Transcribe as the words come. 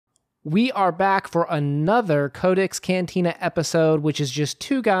We are back for another Codex Cantina episode, which is just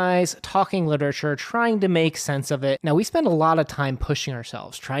two guys talking literature, trying to make sense of it. Now, we spend a lot of time pushing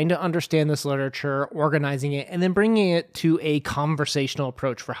ourselves, trying to understand this literature, organizing it, and then bringing it to a conversational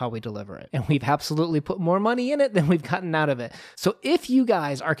approach for how we deliver it. And we've absolutely put more money in it than we've gotten out of it. So if you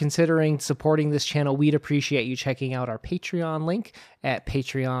guys are considering supporting this channel, we'd appreciate you checking out our Patreon link at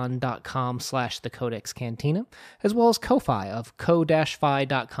patreon.com/thecodexcantina, as well as Ko-Fi of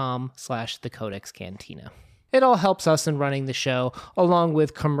ko-fi.com/thecodexcantina. It all helps us in running the show, along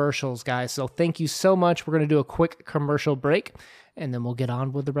with commercials, guys. So thank you so much. We're going to do a quick commercial break, and then we'll get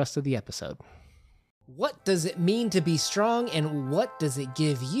on with the rest of the episode. What does it mean to be strong, and what does it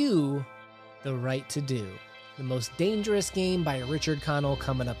give you the right to do? The Most Dangerous Game by Richard Connell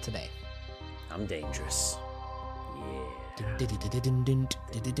coming up today. I'm dangerous. Oh,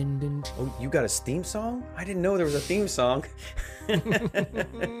 Oh, you got a theme song? I didn't know there was a theme song.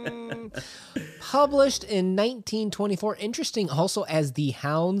 Published in 1924. Interesting also as The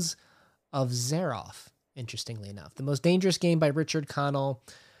Hounds of Zaroff, interestingly enough. The Most Dangerous Game by Richard Connell.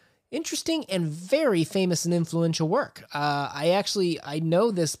 Interesting and very famous and influential work. I know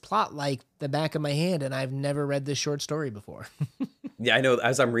this plot like the back of my hand, and I've never read this short story before. Yeah, I know.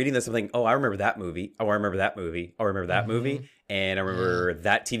 As I'm reading this, I'm thinking, oh, I remember that movie. Oh, I remember that movie. Oh, I remember that movie. And I remember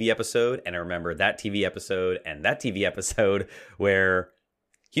that TV episode. And I remember that TV episode and that TV episode where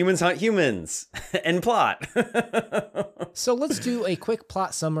humans hunt humans and plot. So let's do a quick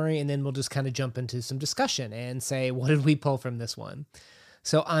plot summary, and then we'll just kind of jump into some discussion and say, what did we pull from this one?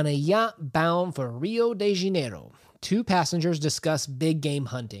 So on a yacht bound for Rio de Janeiro, two passengers discuss big game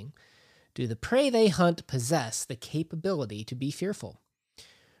hunting. Do the prey they hunt possess the capability to be fearful?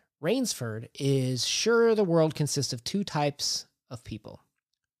 Rainsford is sure the world consists of two types of people,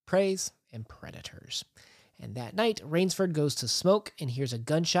 preys and predators. And that night, Rainsford goes to smoke and hears a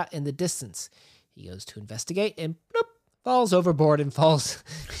gunshot in the distance. He goes to investigate and bloop, falls overboard and falls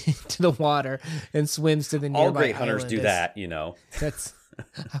into the water and swims to the nearby All great hunters island. do that, you know. That's...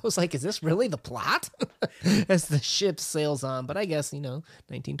 I was like, is this really the plot? As the ship sails on, but I guess,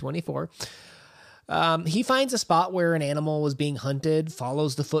 1924. He finds a spot where an animal was being hunted,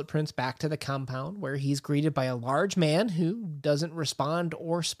 follows the footprints back to the compound, where he's greeted by a large man who doesn't respond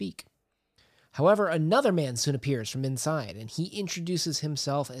or speak. However, another man soon appears from inside, and he introduces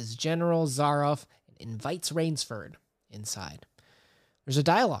himself as General Zaroff and invites Rainsford inside. There's a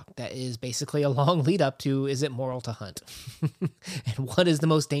dialogue that is basically a long lead up to, is it moral to hunt? And what is the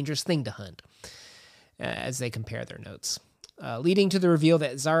most dangerous thing to hunt? As they compare their notes. Leading to the reveal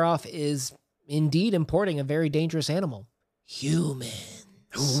that Zaroff is indeed importing a very dangerous animal. Humans.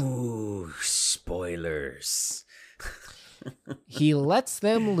 Ooh, spoilers. He lets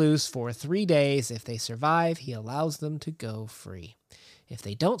them loose for 3 days. If they survive, he allows them to go free. If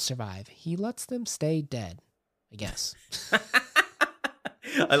they don't survive, he lets them stay dead, I guess.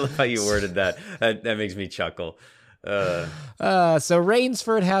 I love how you worded that. That makes me chuckle. So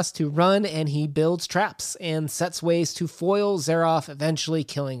Rainsford has to run, and he builds traps and sets ways to foil Zaroff, eventually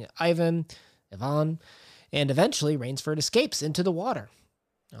killing Ivan, and eventually Rainsford escapes into the water.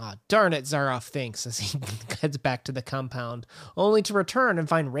 Ah, darn it, Zaroff thinks as he heads back to the compound, only to return and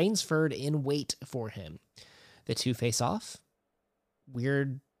find Rainsford in wait for him. The two face off.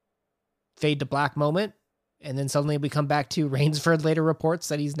 Weird fade to black moment. And then suddenly we come back to Rainsford later reports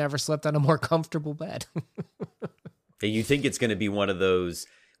that he's never slept on a more comfortable bed. You think it's going to be one of those,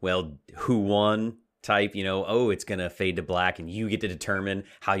 well, who won type, it's going to fade to black and you get to determine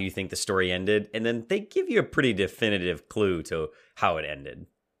how you think the story ended. And then they give you a pretty definitive clue to how it ended.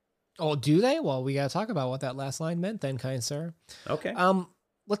 Oh, do they? Well, we got to talk about what that last line meant then, kind sir. Okay.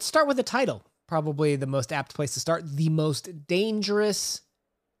 Let's start with the title. Probably the most apt place to start. The Most Dangerous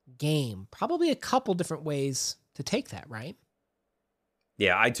Game. Probably a couple different ways to take that, right?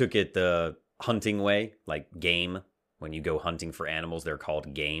 Yeah, I took it the hunting way, like game. When you go hunting for animals, they're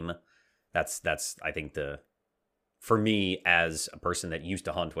called game. That's I think for me as a person that used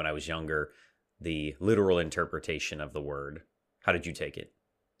to hunt when I was younger, the literal interpretation of the word. How did you take it?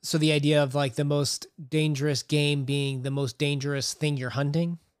 So the idea of like the most dangerous game being the most dangerous thing you're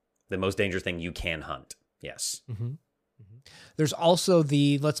hunting? The most dangerous thing you can hunt. Yes. Mm-hmm. There's also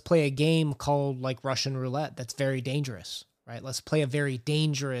let's play a game called like Russian roulette. That's very dangerous, right? Let's play a very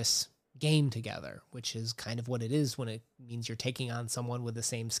dangerous game together, which is kind of what it is when it means you're taking on someone with the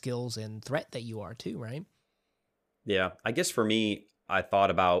same skills and threat that you are too, right? Yeah. I guess for me, I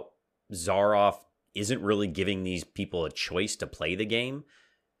thought about Zaroff isn't really giving these people a choice to play the game.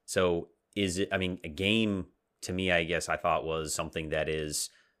 So a game to me, I guess I thought was something that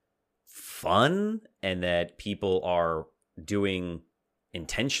is fun and that people are doing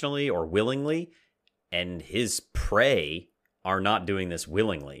intentionally or willingly, and his prey are not doing this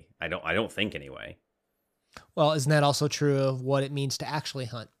willingly. I don't think anyway. Well, isn't that also true of what it means to actually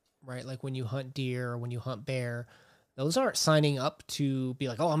hunt, right? Like when you hunt deer or when you hunt bear, those aren't signing up to be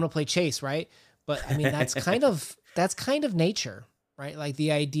like, oh, I'm going to play chase, right? But I mean, that's kind of nature, right? Like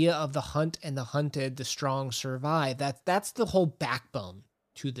the idea of the hunt and the hunted, the strong survive. That's the whole backbone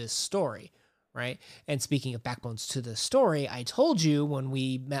to this story, right? And speaking of backbones to the story, I told you when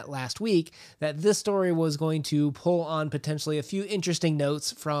we met last week that this story was going to pull on potentially a few interesting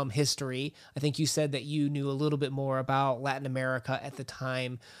notes from history. I think you said that you knew a little bit more about Latin America at the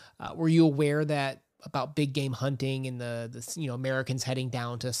time. Were you aware that about big game hunting and the Americans heading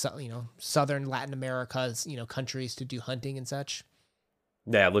down to southern Latin America's countries to do hunting and such?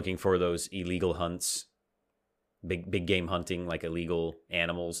 Yeah, looking for those illegal hunts, big game hunting, like illegal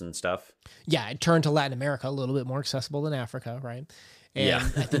animals and stuff. Yeah, it turned to Latin America, a little bit more accessible than Africa, right? And Yeah.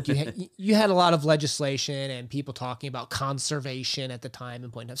 I think you had a lot of legislation and people talking about conservation at the time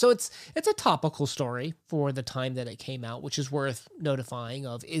and point out. So it's a topical story for the time that it came out, which is worth notifying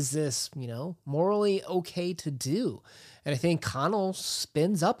of. Is this morally okay to do? And I think Connell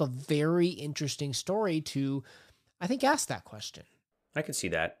spins up a very interesting story to, I think, ask that question. I could see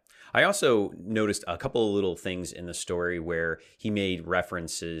that. I also noticed a couple of little things in the story where he made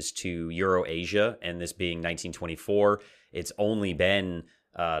references to Eurasia, and this being 1924. It's only been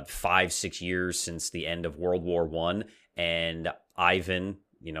 5-6 years since the end of World War I, and Ivan,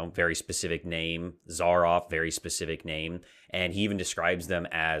 very specific name, Zarov, very specific name, and he even describes them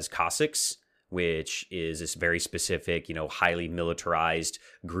as Cossacks, which is this very specific, highly militarized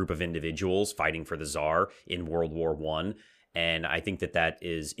group of individuals fighting for the Tsar in World War I. And I think that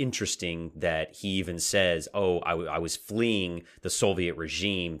is interesting that he even says, oh, I was fleeing the Soviet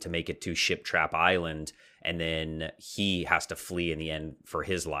regime to make it to Ship Trap Island, and then he has to flee in the end for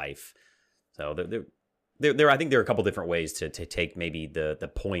his life. So I think there are a couple different ways to take maybe the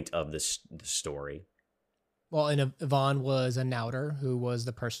point of the story. Well, and Ivan was a Nauter, who was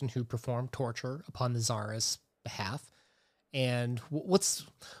the person who performed torture upon the Tsar's behalf. And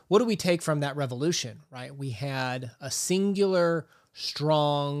what do we take from that revolution, right? We had a singular,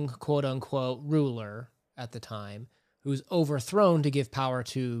 strong, quote unquote, ruler at the time who was overthrown to give power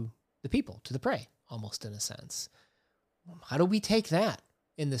to the people, to the prey, almost in a sense. How do we take that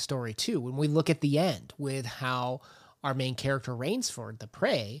in the story too? When we look at the end with how our main character Rainsford, the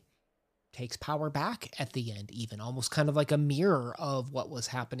prey, takes power back at the end, even almost kind of like a mirror of what was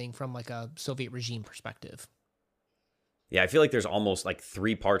happening from like a Soviet regime perspective. Yeah, I feel like there's almost like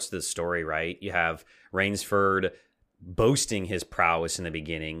 3 parts to the story, right? You have Rainsford boasting his prowess in the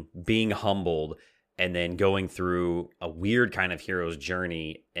beginning, being humbled, and then going through a weird kind of hero's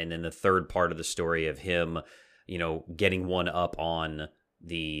journey. And then the third part of the story of him, getting one up on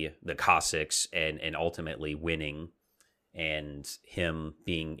the Cossacks and ultimately winning, and him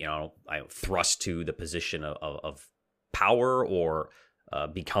being, thrust to the position of power or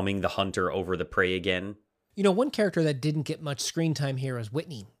becoming the hunter over the prey again. One character that didn't get much screen time here is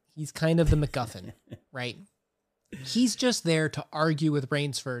Whitney. He's kind of the MacGuffin, right? He's just there to argue with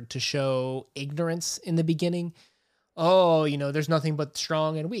Rainsford to show ignorance in the beginning. Oh, there's nothing but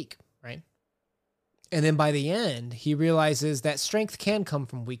strong and weak, right? And then by the end, he realizes that strength can come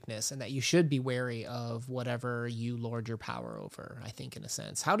from weakness and that you should be wary of whatever you lord your power over, I think, in a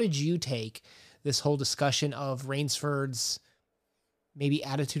sense. How did you take this whole discussion of Rainsford's maybe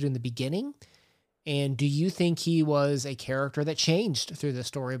attitude in the beginning? And do you think he was a character that changed through the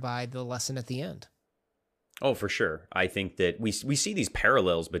story by the lesson at the end? Oh, for sure. I think that we see these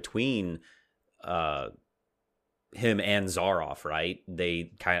parallels between him and Zaroff, right?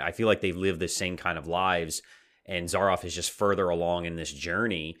 I feel like they live the same kind of lives, and Zaroff is just further along in this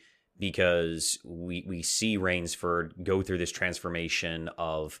journey because we see Rainsford go through this transformation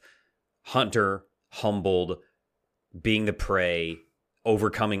of hunter, humbled, being the prey,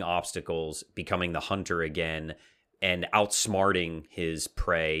 overcoming obstacles, becoming the hunter again, and outsmarting his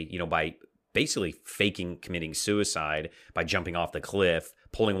prey, by basically committing suicide by jumping off the cliff,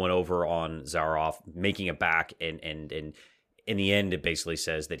 pulling one over on Zaroff, making it back, and in the end, it basically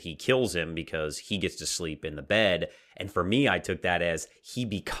says that he kills him because he gets to sleep in the bed. And for me, I took that as he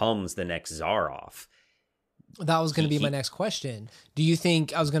becomes the next Zaroff. That was going to be my next question. Did you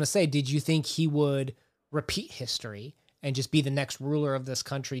think he would repeat history and just be the next ruler of this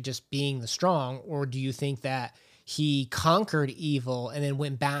country, just being the strong? Or do you think that he conquered evil and then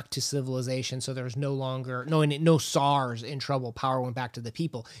went back to civilization, so there was no Tsars in trouble, power went back to the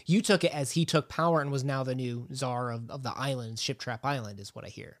people? You took it as he took power and was now the new Tsar of the island, Ship Trap Island, is what I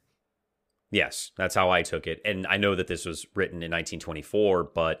hear. Yes, that's how I took it. And I know that this was written in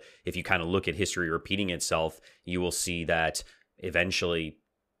 1924, but if you kind of look at history repeating itself, you will see that eventually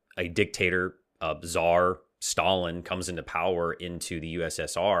a dictator, a czar, Stalin, comes into power into the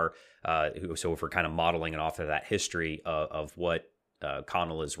USSR. So if we're kind of modeling it off of that history of what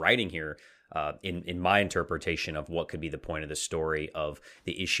Connell is writing here, in my interpretation of what could be the point of the story of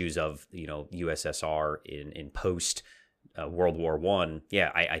the issues of USSR in post World War One,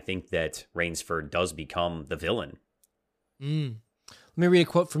 I think that Rainsford does become the villain. Let me read a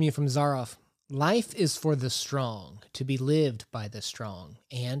quote from you from Zaroff. Life is for the strong, to be lived by the strong,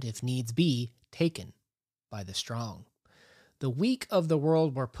 and, if needs be, taken by the strong. The weak of the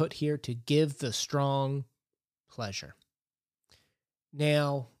world were put here to give the strong pleasure.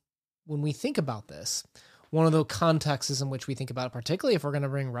 Now, when we think about this, one of the contexts in which we think about it, particularly if we're going to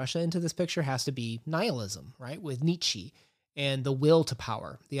bring Russia into this picture, has to be nihilism, right? With Nietzsche and the will to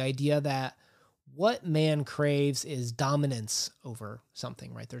power. The idea that what man craves is dominance over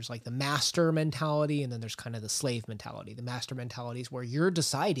something, right? There's like the master mentality, and then there's kind of the slave mentality. The master mentality is where you're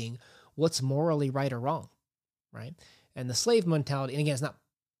deciding what's morally right or wrong, right? And the slave mentality, and again, it's not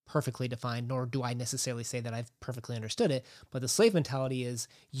perfectly defined, nor do I necessarily say that I've perfectly understood it, but the slave mentality is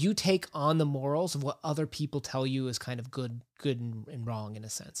you take on the morals of what other people tell you is kind of good and wrong in a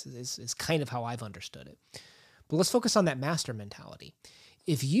sense, is kind of how I've understood it. But let's focus on that master mentality.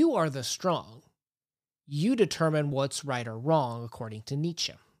 If you are the strong, you determine what's right or wrong according to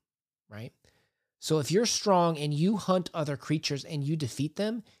Nietzsche, right? So if you're strong and you hunt other creatures and you defeat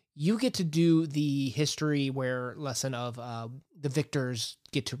them, you get to do the history lesson of the victors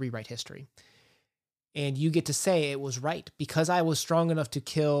get to rewrite history. And you get to say it was right. Because I was strong enough to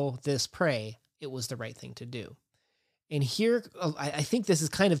kill this prey, it was the right thing to do. And here, I think this is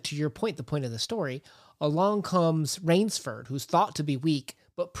kind of to your point, the point of the story. Along comes Rainsford, who's thought to be weak,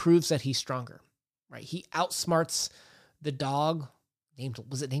 but proves that he's stronger, right? He outsmarts the dog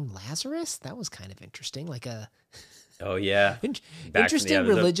was it named Lazarus? That was kind of interesting. Like a... Oh, yeah. Interesting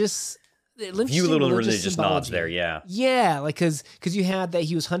religious... Few little religious nods there, yeah. Yeah, like because you had that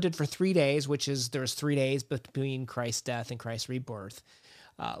he was hunted for 3 days, which is there's 3 days between Christ's death and Christ's rebirth.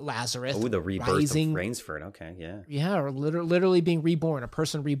 Lazarus. Oh, the rebirth of Rainsford. Okay, yeah. Yeah, or literally being reborn, a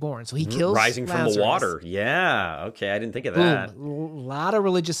person reborn. So he kills rising Lazarus. From the water. Yeah, okay, I didn't think of that. A lot of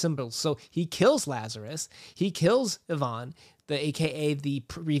religious symbols. So he kills Lazarus. He kills Ivan, aka the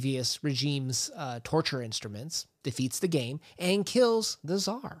previous regime's torture instruments, defeats the game, and kills the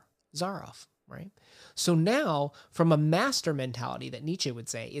Zaroff, right? So now, from a master mentality that Nietzsche would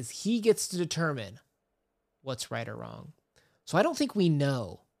say, is he gets to determine what's right or wrong. So I don't think we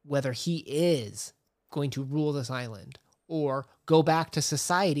know whether he is going to rule this island or go back to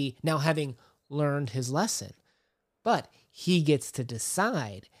society now having learned his lesson. But he gets to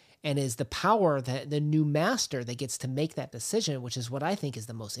decide and is the power, that the new master that gets to make that decision, which is what I think is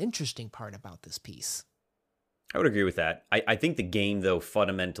the most interesting part about this piece. I would agree with that. I think the game, though,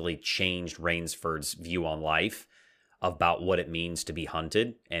 fundamentally changed Rainsford's view on life about what it means to be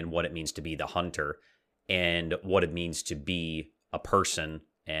hunted and what it means to be the hunter and what it means to be a person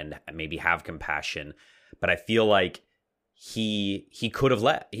and maybe have compassion. But I feel like he could have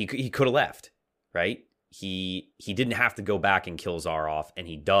left. He could have left, right? He didn't have to go back and kill Zaroff, and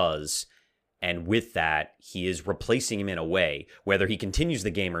he does. And with that, he is replacing him in a way. Whether he continues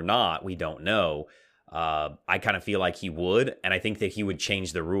the game or not, we don't know. I kind of feel like he would, and I think that he would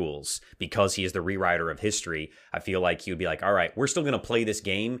change the rules because he is the rewriter of history. I feel like he would be like, all right, we're still going to play this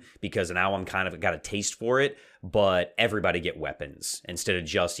game because now I'm kind of got a taste for it, but everybody get weapons instead of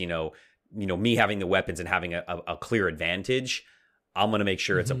just, me having the weapons and having a clear advantage. I'm going to make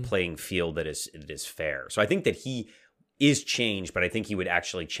sure it's a playing field that is fair. So I think that he is changed, but I think he would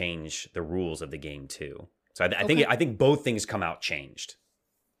actually change the rules of the game too. So I think both things come out changed.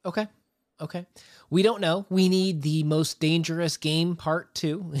 Okay. We don't know. We need the most dangerous game part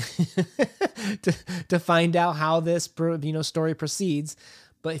 2 to find out how this story proceeds.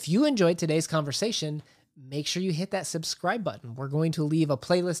 But if you enjoyed today's conversation, make sure you hit that subscribe button. We're going to leave a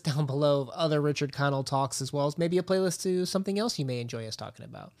playlist down below of other Richard Connell talks, as well as maybe a playlist to something else you may enjoy us talking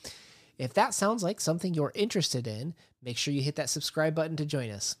about. If that sounds like something you're interested in, make sure you hit that subscribe button to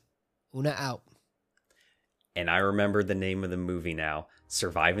join us. Una out. And I remember the name of the movie now.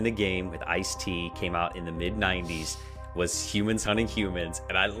 Surviving the Game with Ice-T came out in the mid-90s, was Humans Hunting Humans,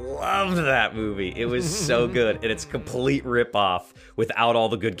 and I loved that movie. It was so good, and it's a complete rip-off without all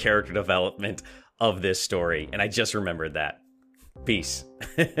the good character development of this story, and I just remembered that. Peace.